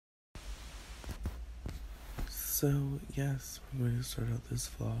So, yes, we're going to start out this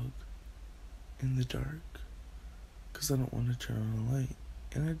vlog in the dark because I don't want to turn on a light,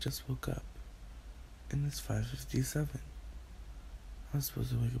 and I just woke up and it's 5:57. I was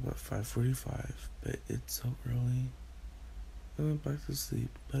supposed to wake up at 5:45, but it's so early. I went back to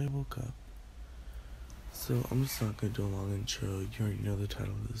sleep, but I woke up. So I'm just not going to do a long intro. You already know the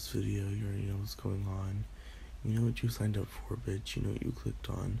title of this video. You already know what's going on. You know what you signed up for, bitch. You know what you clicked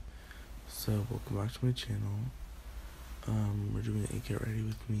on. So welcome back to my channel. We're doing a get ready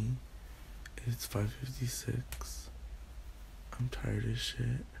with me. It's 5:56. I'm tired as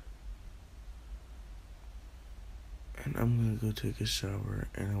shit. And I'm gonna go take a shower,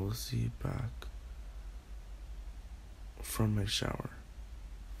 and I will see you back from my shower.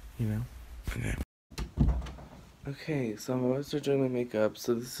 You know? Okay. Okay, so I'm about to start doing my makeup,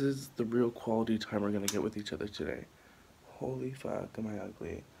 so this is the real quality time we're gonna get with each other today. Holy fuck, am I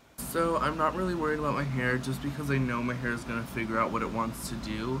ugly. So I'm not really worried about my hair just because I know my hair is gonna figure out what it wants to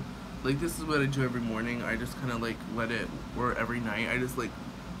do. Like, this is what I do every morning. I just kind of like let it, or every night, I just like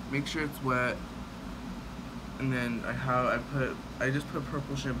make sure it's wet. And then I just put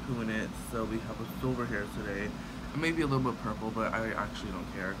purple shampoo in it, so we have a silver hair today. It may be a little bit purple, but I actually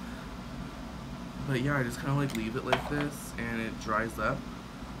don't care. But yeah, I just kind of like leave it like this, and it dries up.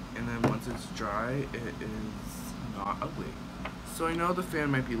 And then once it's dry, it is not ugly. So I know the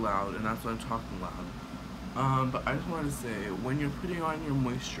fan might be loud, and that's why I'm talking loud. But I just wanted to say, when you're putting on your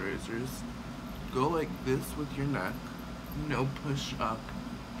moisturizers, go like this with your neck. You know, push up.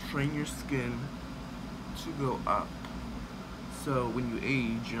 Train your skin to go up. So when you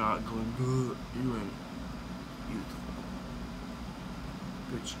age, you're not going, ugh, you're going beautiful.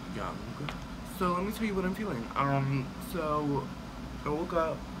 Bitch, young. So let me tell you what I'm feeling. So I woke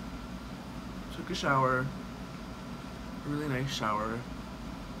up, took a shower, a really nice shower.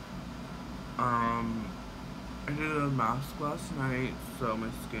 I did a mask last night, so my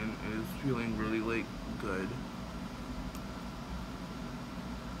skin is feeling really like good.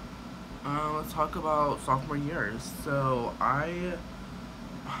 Let's talk about sophomore years. So I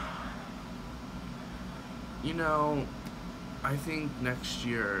think next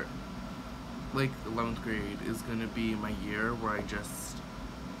year, like 11th grade, is gonna be my year where I just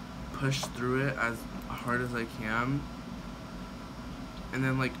push through it as hard as I can, and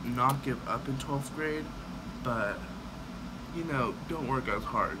then like not give up in 12th grade, but you know, don't work as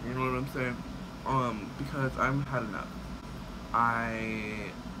hard. You know what I'm saying? Because I've had enough.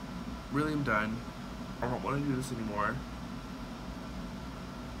 I really am done. I don't want to do this anymore.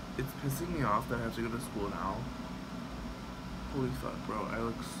 It's pissing me off that I have to go to school now. Holy fuck, bro. I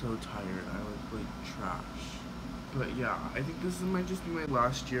look so tired. I look like trash. But yeah, I think this might just be my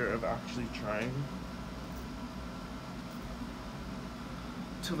last year of actually trying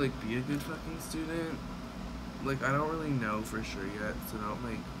to like be a good fucking student. Like, I don't really know for sure yet, so don't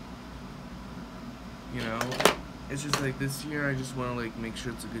like, you know, it's just like this year I just want to like make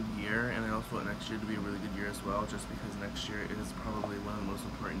sure it's a good year, and I also want next year to be a really good year as well, just because next year is probably one of the most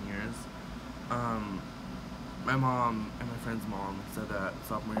important years. My mom and my friend's mom said that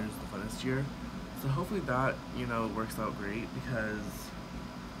sophomore year is the funnest year, so hopefully that, you know, works out great, because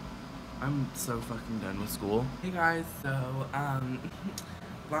I'm so fucking done with school. Hey guys, so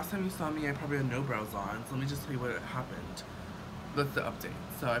last time you saw me I probably had no brows on, so let me just tell you what happened. That's the update.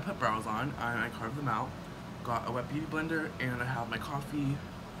 So I put brows on, and I carved them out, got a wet beauty blender, and I have my coffee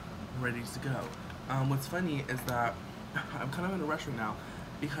ready to go. What's funny is that I'm kind of in a rush right now,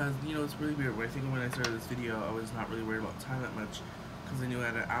 because, you know, it's really weird. I think when I started this video, I was not really worried about time that much, because I knew I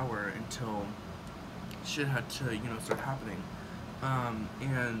had an hour until shit had to, you know, start happening.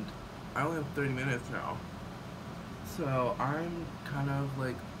 And I only have 30 minutes now. So I'm kind of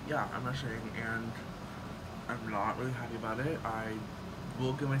like, yeah, I'm rushing, and I'm not really happy about it. I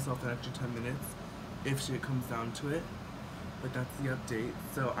will give myself an extra 10 minutes if shit comes down to it, but that's the update.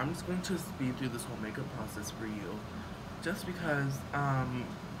 So I'm just going to speed through this whole makeup process for you, just because,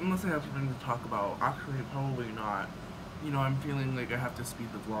 unless I have something to talk about. Actually, probably not. You know, I'm feeling like I have to speed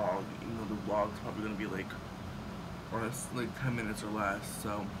the vlog. You know, the vlog's probably going to be like, or like 10 minutes or less,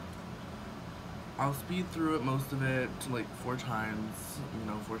 so I'll speed through it, most of it, to like 4 times, you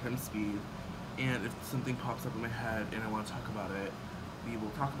know, 4 times speed. And if something pops up in my head and I want to talk about it, we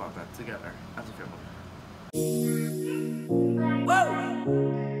will talk about that together as a family. Whoa!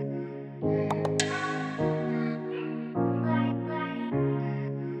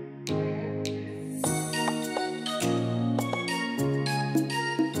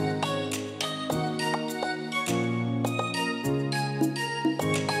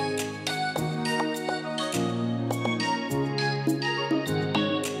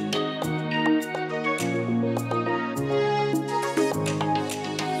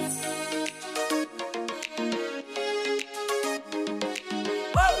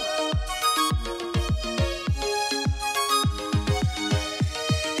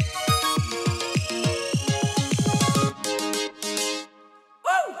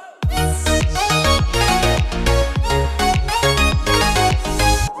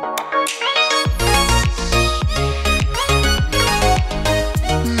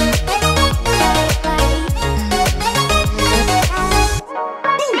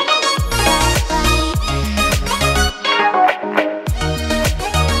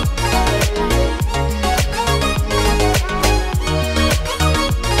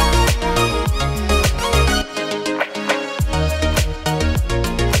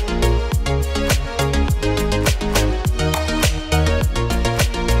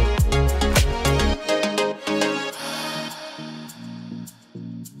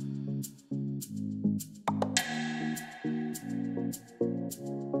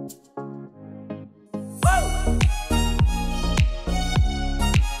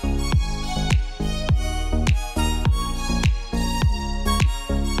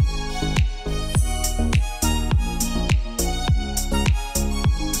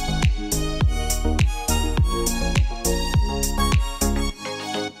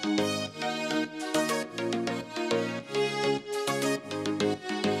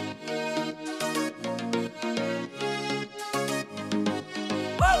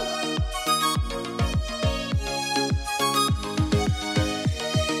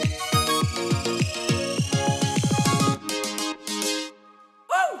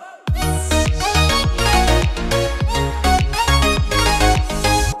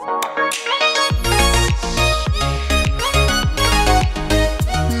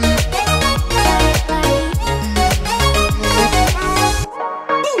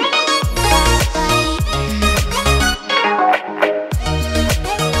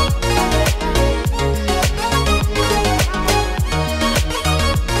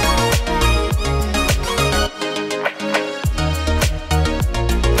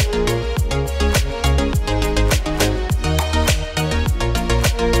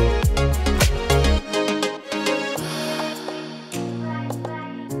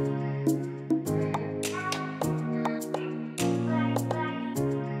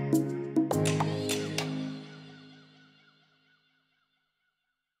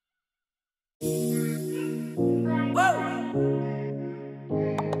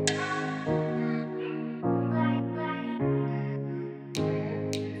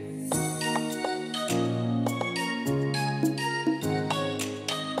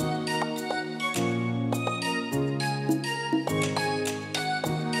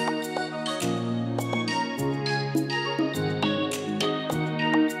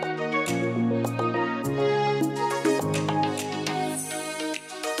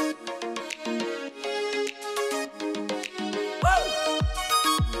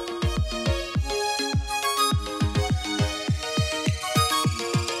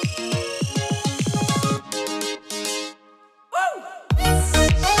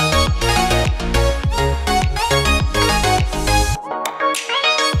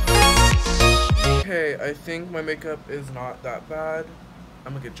 think my makeup is not that bad.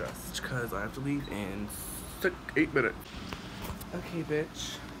 I'm gonna get dressed because I have to leave in 8 minutes. Okay,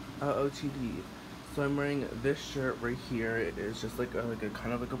 bitch. OTD. So I'm wearing this shirt right here. It is just like a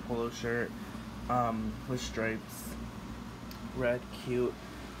kind of like a polo shirt, with stripes. Red, cute.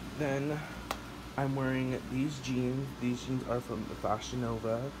 Then I'm wearing these jeans. These jeans are from Fashion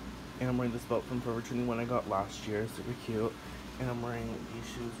Nova. And I'm wearing this belt from Forever 21 I got last year. Super cute. And I'm wearing these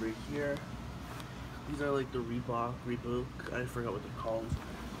shoes right here. These are like the Reebok, I forgot what they're called.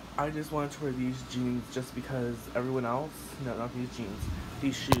 I just wanted to wear these jeans just because everyone else, no, not these jeans,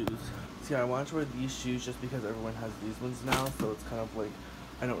 these shoes. See, I wanted to wear these shoes just because everyone has these ones now, so it's kind of like,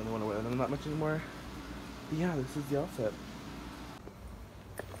 I don't really want to wear them that much anymore. But yeah, this is the outfit.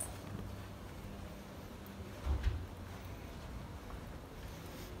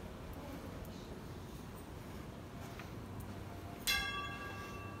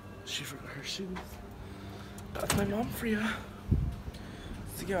 She forgot her shoes. That's my mom for ya.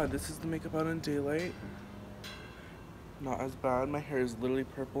 So yeah, this is the makeup out in daylight. Not as bad. My hair is literally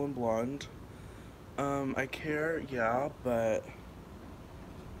purple and blonde. I care, yeah, but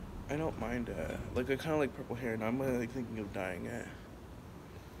I don't mind it. Like, I kind of like purple hair, and I'm like thinking of dyeing it.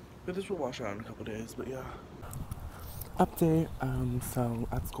 But this will wash out in a couple days, but yeah. Update, so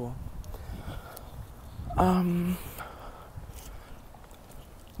at school.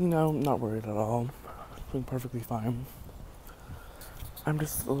 You know, not worried at all. Doing perfectly fine. I'm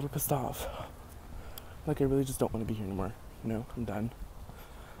just a little pissed off. Like, I really just don't want to be here anymore. You know, I'm done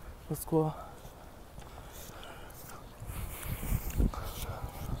with school.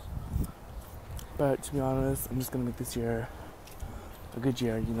 But to be honest, I'm just gonna make this year a good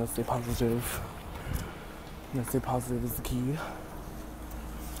year. You know, stay positive. You know, stay positive is the key.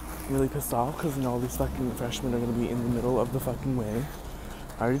 I'm really pissed off because, you know, all these fucking freshmen are gonna be in the middle of the fucking way.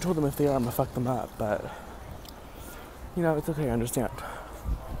 I already told them if they are, I'm gonna fuck them up, but, you know, it's okay, I understand.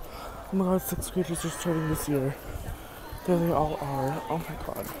 Oh my god, 6th graders are starting this year. There they all are. Oh my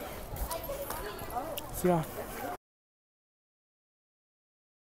god. So yeah.